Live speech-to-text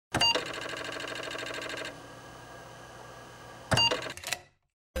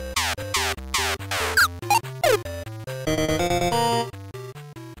Hey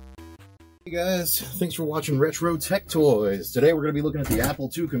guys, thanks for watching Retro Tech Toys. Today we're going to be looking at the Apple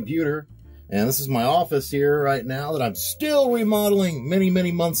II computer, and this is my office here right now that I'm still remodeling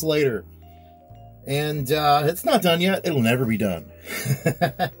many months later. And it's not done yet. It'll never be done.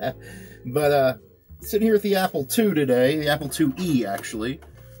 But sitting here with the Apple II today, the Apple IIe actually,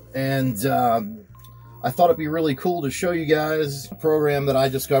 and I thought it'd be really cool to show you guys a program that I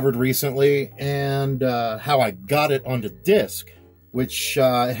discovered recently and how I got it onto disk, which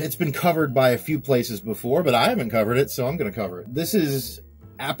it's been covered by a few places before, but I haven't covered it, so I'm going to cover it. This is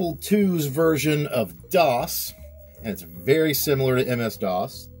Apple II's version of DOS, and it's very similar to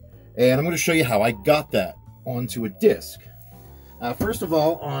MS-DOS, and I'm going to show you how I got that onto a disk. First of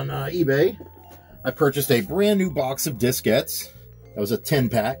all, on eBay, I purchased a brand new box of diskettes. That was a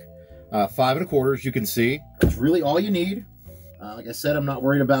 10-pack, 5 1/4, as you can see. It's really all you need. Like I said, I'm not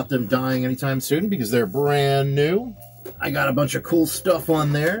worried about them dying anytime soon because they're brand new. I got a bunch of cool stuff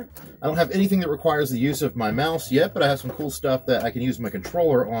on there. I don't have anything that requires the use of my mouse yet, but I have some cool stuff that I can use my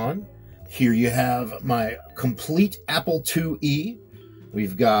controller on. Here you have my complete Apple IIe.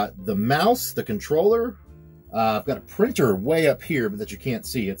 We've got the mouse, the controller. I've got a printer way up here, but that you can't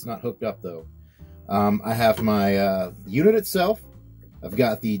see. It's not hooked up, though. I have my unit itself. I've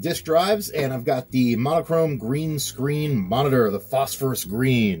got the disk drives, and I've got the monochrome green screen monitor, the phosphorus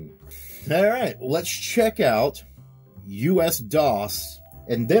green. All right, let's check out US-DOS,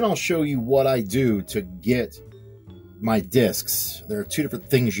 and then I'll show you what I do to get my discs. There are two different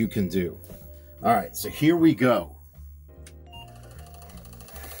things you can do. All right, so here we go.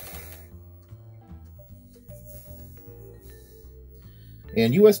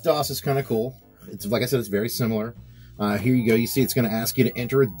 And US-DOS is kind of cool. It's, like I said, it's very similar. Here you go. You see it's going to ask you to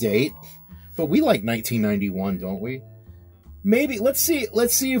enter a date, but we like 1991, don't we? Maybe, let's see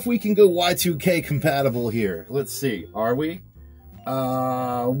if we can go Y2K compatible here. Let's see, are we?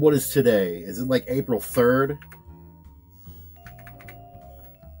 What is today? Is it like April 3rd?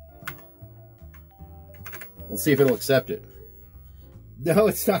 We'll see if it'll accept it. No,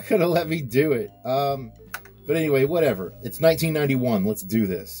 it's not going to let me do it. But anyway, whatever. It's 1991. Let's do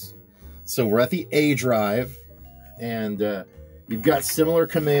this. So we're at the A drive, and you've got similar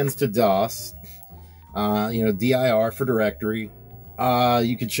commands to DOS. You know, dir for directory.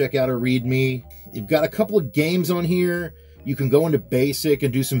 You can check out a README. You've got a couple of games on here. You can go into basic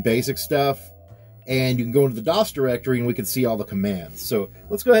and do some basic stuff. And you can go into the DOS directory and we can see all the commands. So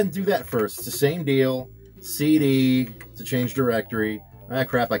let's go ahead and do that first. It's the same deal. CD to change directory. Ah,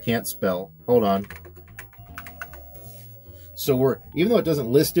 crap, I can't spell. Hold on. So even though it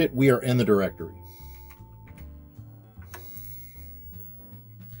doesn't list it, we are in the directory.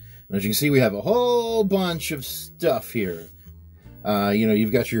 As you can see, we have a whole bunch of stuff here. You know,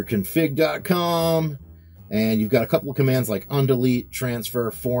 you've got your config.com, and you've got a couple of commands like undelete, transfer,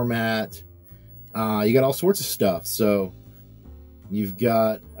 format. You got all sorts of stuff. So you've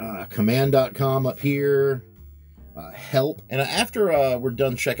got command.com up here, help. And after we're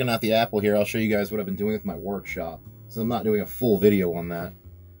done checking out the Apple here, I'll show you guys what I've been doing with my workshop. So I'm not doing a full video on that.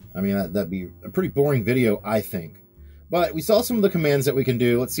 I mean, that'd be a pretty boring video, I think. But we saw some of the commands that we can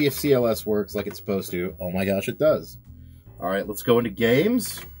do. Let's see if CLS works like it's supposed to. Oh my gosh, it does. All right, let's go into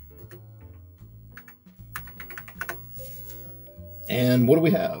games. And what do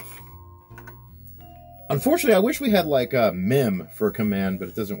we have? Unfortunately, I wish we had like a mem for a command, but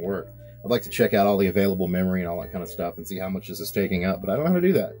it doesn't work. I'd like to check out all the available memory and all that kind of stuff and see how much this is taking up, but I don't know how to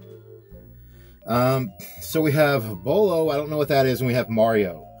do that. So we have Bolo, I don't know what that is, and we have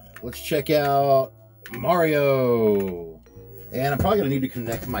Mario. Let's check out Mario. And I'm probably going to need to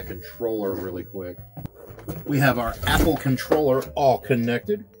connect my controller really quick. We have our Apple controller all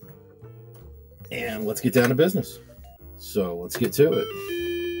connected. And let's get down to business. So let's get to it.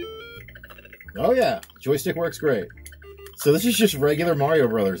 Oh yeah, joystick works great. So this is just regular Mario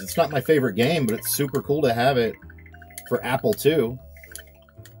Brothers. It's not my favorite game, but it's super cool to have it for Apple II.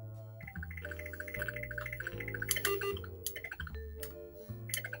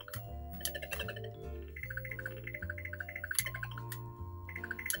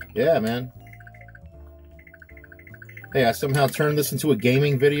 Yeah, man. Hey, I somehow turned this into a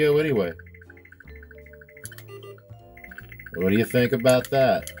gaming video anyway. What do you think about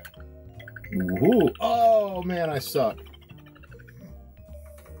that? Ooh, oh man, I suck.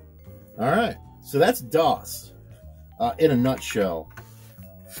 Alright, so that's DOS in a nutshell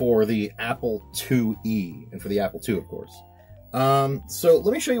for the Apple IIe, and for the Apple II, of course. So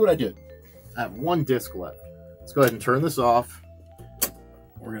let me show you what I did. I have one disc left. Let's go ahead and turn this off.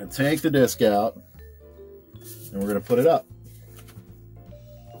 We're going to take the disc out, and we're going to put it up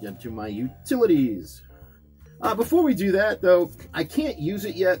into my utilities. Before we do that, though, I can't use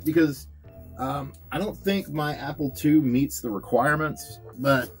it yet because I don't think my Apple II meets the requirements,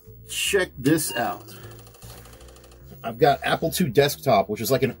 but check this out. I've got Apple II Desktop, which is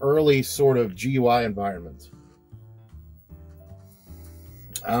like an early sort of GUI environment.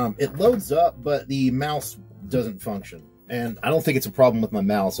 It loads up, but the mouse doesn't function. And I don't think it's a problem with my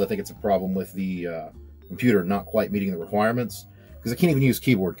mouse. I think it's a problem with the computer not quite meeting the requirements, because I can't even use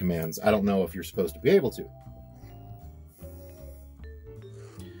keyboard commands. I don't know if you're supposed to be able to.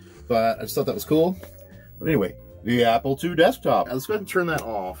 But I just thought that was cool. But anyway, the Apple II Desktop. Let's go ahead and turn that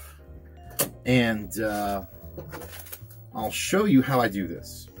off. And I'll show you how I do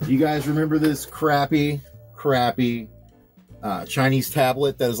this. Do you guys remember this crappy Chinese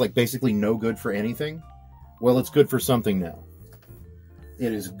tablet that is like basically no good for anything? Well, it's good for something now.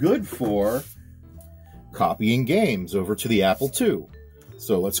 It is good for copying games over to the Apple II.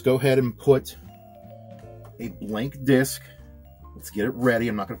 So let's go ahead and put a blank disk. Let's get it ready.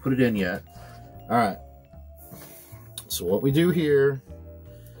 I'm not going to put it in yet. All right. So what we do here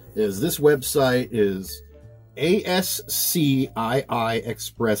is this website is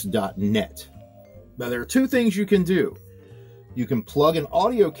asciiexpress.net. Now, there are two things you can do. You can plug an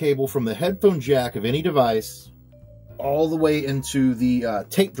audio cable from the headphone jack of any device all the way into the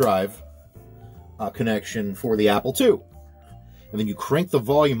tape drive connection for the Apple II. And then you crank the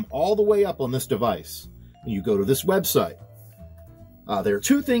volume all the way up on this device. And you go to this website. There are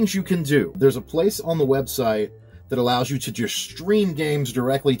two things you can do. There's a place on the website that allows you to just stream games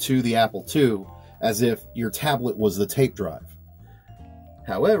directly to the Apple II as if your tablet was the tape drive.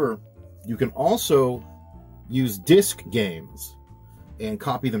 However, you can also use disk games and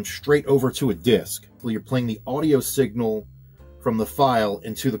copy them straight over to a disk. So you're playing the audio signal from the file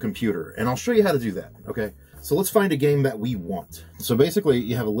into the computer. And I'll show you how to do that, okay? So let's find a game that we want. So basically,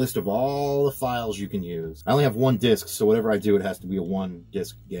 you have a list of all the files you can use. I only have one disk, so whatever I do, it has to be a one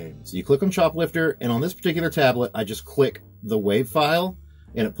disk game. So you click on Choplifter, and on this particular tablet, I just click the WAV file,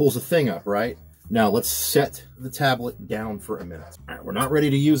 and it pulls a thing up, right? Now let's set the tablet down for a minute. All right, we're not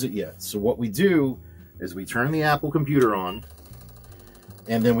ready to use it yet. So what we do is we turn the Apple computer on,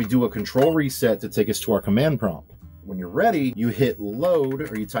 and then we do a control reset to take us to our command prompt. When you're ready, you hit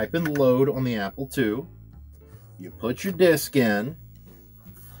load, or you type in load on the Apple II. You put your disk in,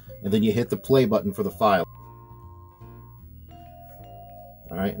 and then you hit the play button for the file.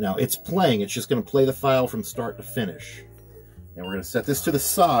 All right, now it's playing. It's just going to play the file from start to finish. And we're going to set this to the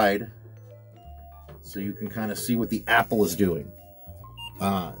side so you can kind of see what the Apple is doing.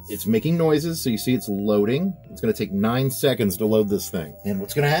 It's making noises, so you see it's loading. It's going to take 9 seconds to load this thing. And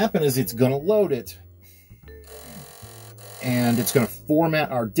what's going to happen is it's going to load it, and it's going to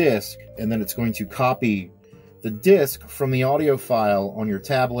format our disk, and then it's going to copy the disk from the audio file on your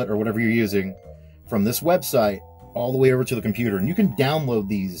tablet or whatever you're using from this website all the way over to the computer. And you can download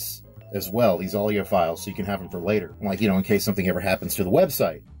these as well, these audio files, so you can have them for later. Like, you know, in case something ever happens to the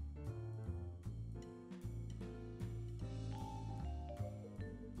website.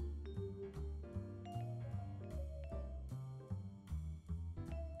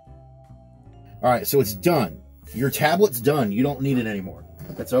 All right, so it's done. Your tablet's done. You don't need it anymore.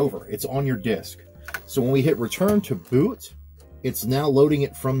 It's over. It's on your disk. So when we hit return to boot, it's now loading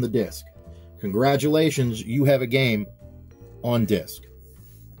it from the disk. Congratulations, you have a game on disk.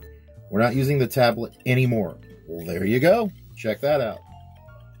 We're not using the tablet anymore. Well, there you go. Check that out.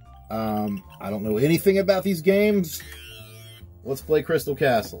 I don't know anything about these games. Let's play Crystal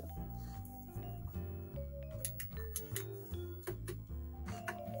Castle.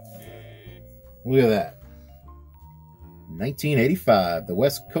 Look at that. 1985, the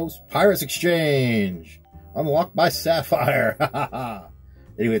West Coast Pirates Exchange. Unlocked by Sapphire.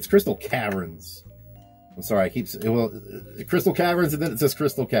 Anyway, it's Crystal Caverns. I'm sorry, I keep... Well, Crystal Caverns, and then it says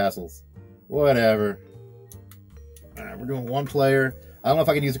Crystal Castles. Whatever. Alright, we're doing one player. I don't know if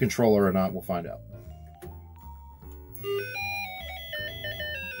I can use a controller or not. We'll find out.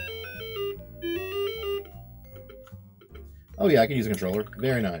 Oh yeah, I can use a controller.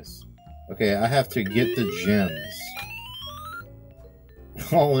 Very nice. Okay, I have to get the gems.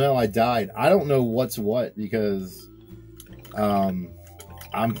 Oh no, I died. I don't know what's what because I'm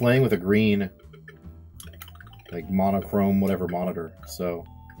playing with a green, like, monochrome whatever monitor, so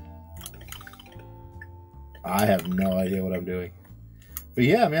I have no idea what I'm doing. But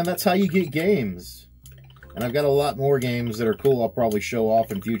yeah, man, that's how you get games. And I've got a lot more games that are cool I'll probably show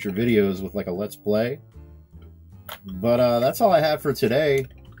off in future videos with like a Let's Play. But that's all I have for today.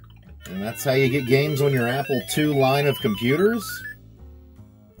 And that's how you get games on your Apple II line of computers.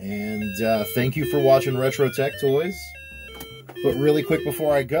 And thank you for watching Retro Tech Toys. But really quick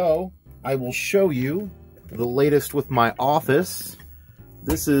before I go, I will show you the latest with my office.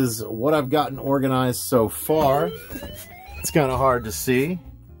 This is what I've gotten organized so far. It's kind of hard to see.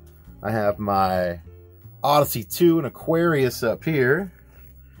 I have my Odyssey 2 and Aquarius up here.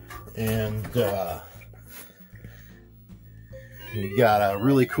 And you got a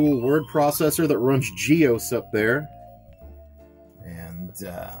really cool word processor that runs Geos up there. And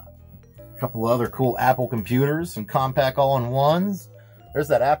a couple of other cool Apple computers, some compact all-in-ones. There's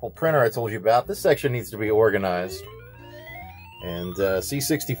that Apple printer I told you about. This section needs to be organized. And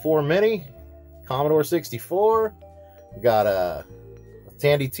C64 Mini, Commodore 64. We got a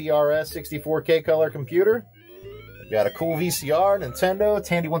Tandy TRS 64K color computer. We got a cool VCR, Nintendo,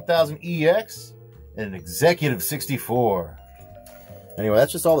 Tandy 1000EX, and an Executive 64. Anyway,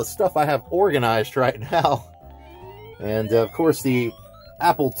 that's just all the stuff I have organized right now. And of course the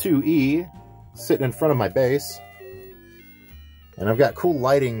Apple IIe sitting in front of my base. And I've got cool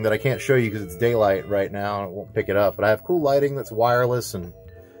lighting that I can't show you because it's daylight right now and it won't pick it up. But I have cool lighting that's wireless and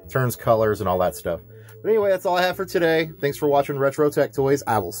turns colors and all that stuff. But anyway, that's all I have for today. Thanks for watching Retro Tech Toys.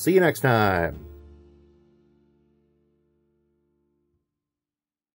 I will see you next time.